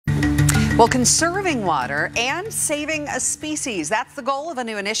Well, conserving water and saving a species. That's the goal of a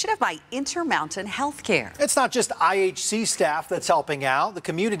new initiative by Intermountain Healthcare. It's not just IHC staff that's helping out. The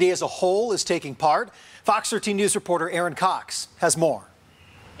community as a whole is taking part. Fox 13 News reporter Aaron Cox has more.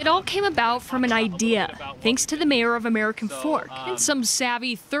 It all came about from an idea, thanks to the mayor of American Fork and some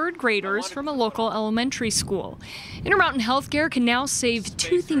savvy third graders from a local elementary school. Intermountain Healthcare can now save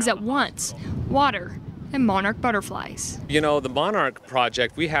two things at once: water and monarch butterflies. You know, the Monarch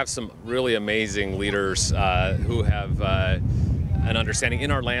project, we have some really amazing leaders who have an understanding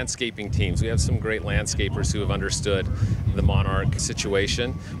in our landscaping teams. We have some great landscapers who have understood the monarch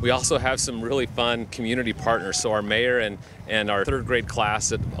situation. We also have some really fun community partners. So our mayor and our third grade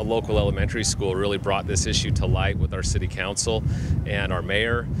class at a local elementary school really brought this issue to light with our city council and our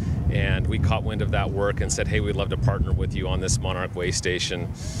mayor. And we caught wind of that work and said, hey, we'd love to partner with you on this monarch way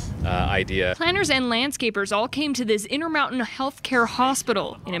station idea. Planners and landscapers all came to this Intermountain Healthcare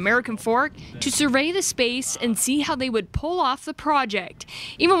hospital in American Fork to survey the space and see how they would pull off the project.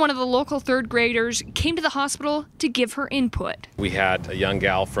 Even one of the local third graders came to the hospital to give her input. We had a young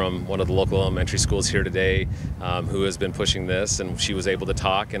gal from one of the local elementary schools here today who has been pushing this, and she was able to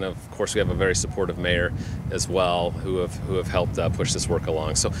talk. And of course, we have a very supportive mayor as well who have helped push this work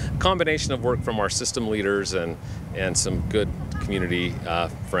along. So a combination of work from our system leaders and some good community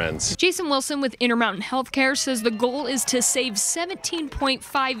friends. Jason Wilson with Intermountain Healthcare says the goal is to save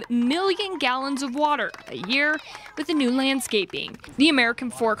 17.5 million gallons of water a year with the new landscaping. The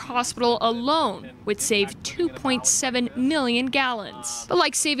American Fork Hospital alone would save 2.7 million gallons. But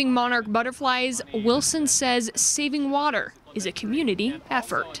like saving monarch butterflies, Wilson says saving water is a community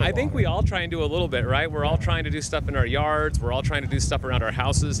effort. I think we all try and do a little bit, right? We're all trying to do stuff in our yards. We're all trying to do stuff around our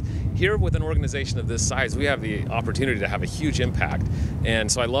houses. Here with an organization of this size, we have the opportunity to have a huge impact.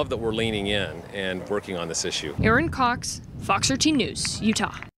 And so I love that we're leaning in and working on this issue. Aaron Cox, Fox 13 News, Utah.